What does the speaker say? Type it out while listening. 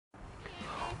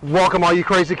Welcome all you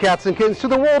crazy cats and kittens to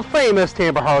the world famous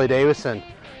Tampa Harley-Davidson.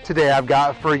 Today I've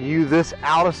got for you this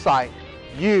out of sight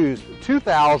used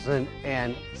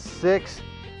 2006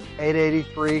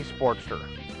 883 Sportster.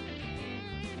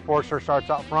 Sportster starts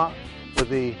out front with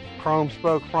the chrome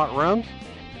spoke front rims.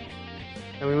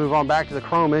 Then we move on back to the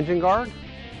chrome engine guard.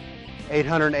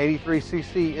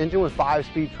 883cc engine with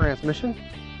 5-speed transmission.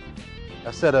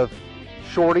 A set of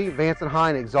Shorty Vance &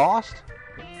 Hine exhaust.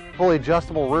 Fully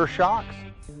adjustable rear shocks.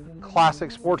 Classic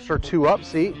Sportster 2-up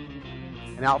seat.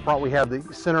 And out front we have the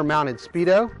center mounted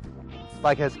Speedo. This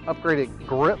bike has upgraded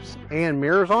grips and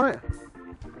mirrors on it.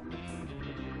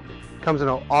 Comes in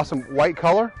an awesome white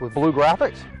color with blue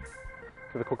graphics.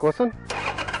 Give it a quick listen.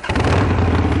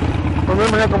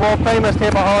 Remember, at the world famous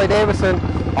Tampa Harley-Davidson,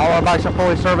 all our bikes are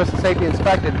fully serviced and safety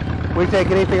inspected. We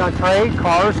take anything on trade,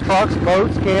 cars, trucks,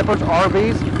 boats, campers,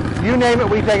 RVs, you name it,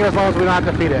 we take it as long as we don't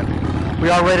have to feed it. We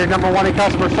are rated #1 in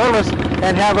customer service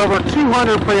and have over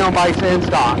 200 pre-owned bikes in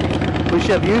stock. We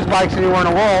ship used bikes anywhere in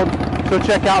the world, so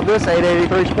check out this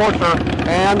 883 Sportster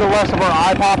and the rest of our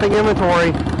eye-popping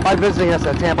inventory by visiting us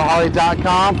at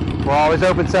tampaharley.com. We're always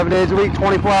open 7 days a week,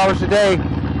 24 hours a day.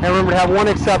 And remember to have one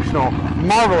exceptional,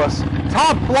 marvelous,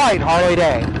 top flight Harley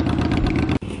day.